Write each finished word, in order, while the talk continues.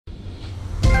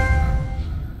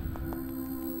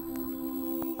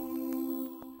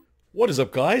What is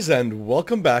up, guys, and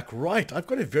welcome back. Right, I've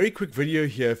got a very quick video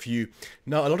here for you.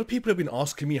 Now, a lot of people have been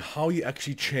asking me how you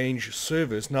actually change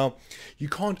servers. Now, you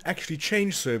can't actually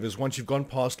change servers once you've gone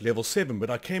past level 7, but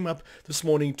I came up this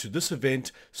morning to this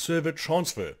event, server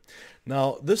transfer.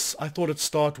 Now, this, I thought at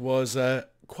start was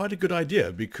quite a good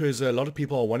idea because a lot of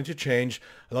people are wanting to change.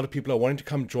 A lot of people are wanting to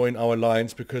come join our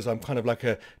alliance because I'm kind of like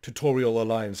a tutorial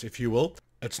alliance, if you will.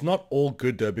 It's not all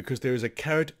good though, because there is a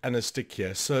carrot and a stick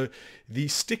here. So the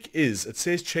stick is, it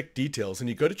says check details, and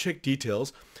you go to check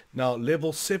details. Now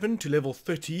level 7 to level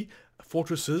 30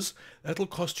 fortresses, that'll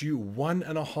cost you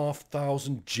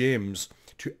 1,500 gems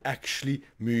to actually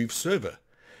move server,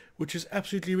 which is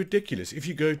absolutely ridiculous. If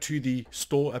you go to the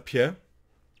store up here,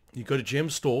 you go to gem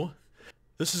store.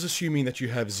 This is assuming that you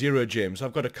have 0 gems.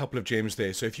 I've got a couple of gems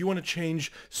there. So if you want to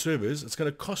change servers, it's going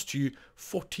to cost you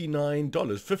 $49,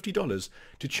 $50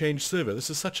 to change server. This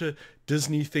is such a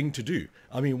Disney thing to do.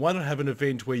 I mean, why not have an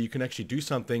event where you can actually do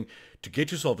something to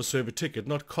get yourself a server ticket,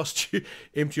 not cost you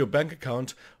empty your bank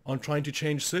account on trying to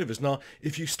change servers. Now,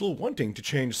 if you're still wanting to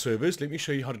change servers, let me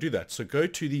show you how to do that. So go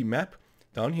to the map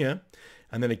down here,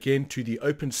 and then again to the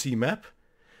OpenSea map.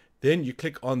 Then you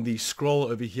click on the scroll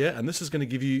over here, and this is going to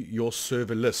give you your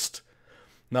server list.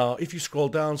 Now, if you scroll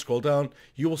down,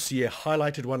 you will see a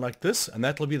highlighted one like this, and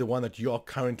that will be the one that you are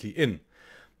currently in.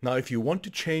 Now, if you want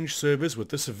to change servers with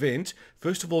this event,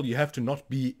 first of all, you have to not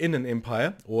be in an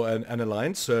empire or an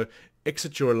alliance, so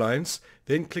exit your alliance,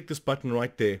 then click this button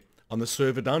right there on the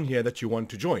server down here that you want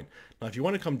to join. Now, if you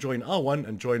want to come join our one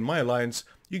and join my alliance,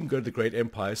 you can go to the Great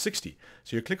Empire 60.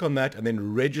 So you click on that and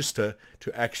then register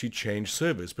to actually change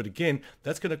servers. But again,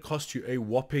 that's going to cost you a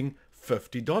whopping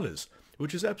 $50,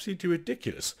 which is absolutely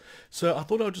ridiculous. So I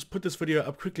thought I would just put this video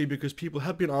up quickly because people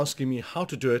have been asking me how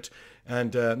to do it,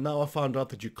 and now I found out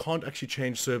that you can't actually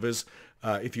change servers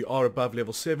if you are above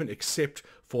level 7 except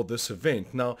for this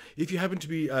event. Now, if you happen to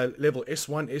be level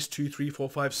S1, S2, 3, 4,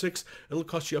 5, 6, it'll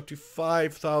cost you up to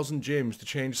 5,000 gems to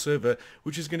change server,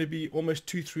 which is going to be almost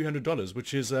 $200-300,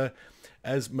 which is,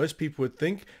 as most people would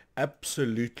think,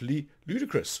 absolutely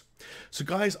ludicrous. So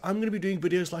guys, I'm going to be doing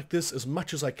videos like this as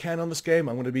much as I can on this game.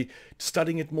 I'm going to be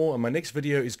studying it more, and my next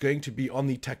video is going to be on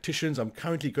the tacticians. I'm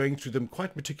currently going through them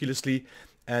quite meticulously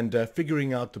and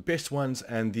figuring out the best ones,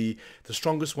 and the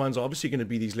strongest ones are obviously going to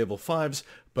be these level 5s,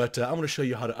 but I'm going to show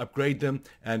you how to upgrade them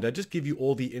and just give you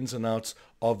all the ins and outs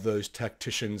of those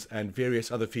tacticians and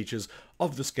various other features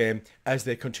of this game as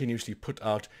they continuously put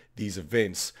out these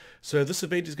events. So this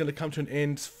event is going to come to an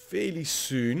end fairly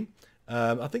soon.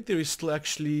 I think there is still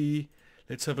actually,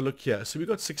 let's have a look here. So we've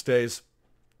got 6 days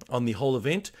on the whole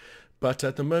event, but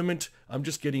at the moment I'm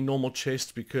just getting normal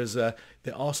chests because there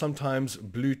are sometimes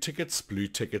blue tickets.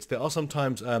 There are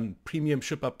sometimes premium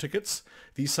ship up tickets.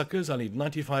 These suckers, I need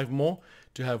 95 more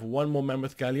to have one more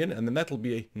mammoth galleon, and then that'll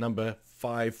be number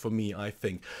 5 for me, I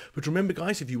think. But remember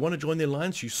guys, if you want to join the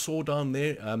alliance, you saw down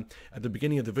there at the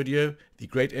beginning of the video the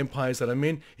great empires that I'm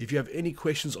in. If you have any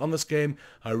questions on this game,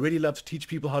 I really love to teach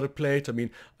people how to play it. I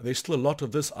mean, there's still a lot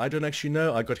of this I don't actually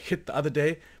know. I got hit the other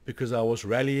day because I was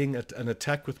rallying at an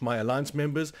attack with my alliance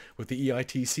members with the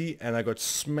EITC, and I got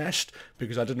smashed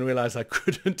because I didn't realize I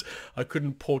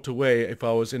couldn't port away if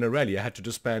I was in a rally. I had to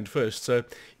disband first. So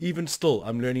even still,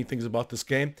 I'm learning things about this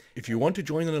game. If you want to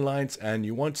join an alliance and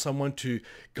you want someone to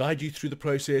guide you through the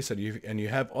process, and you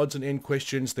have odds and end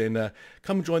questions, then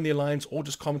come join the alliance or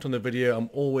just comment on the video. I'm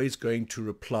always going to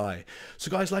reply.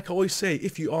 So guys, like I always say,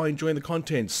 if you are enjoying the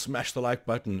content, smash the like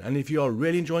button, and if you are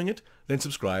really enjoying it, then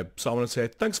subscribe. So I want to say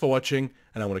thanks for watching,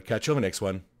 and I want to catch you on the next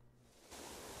one.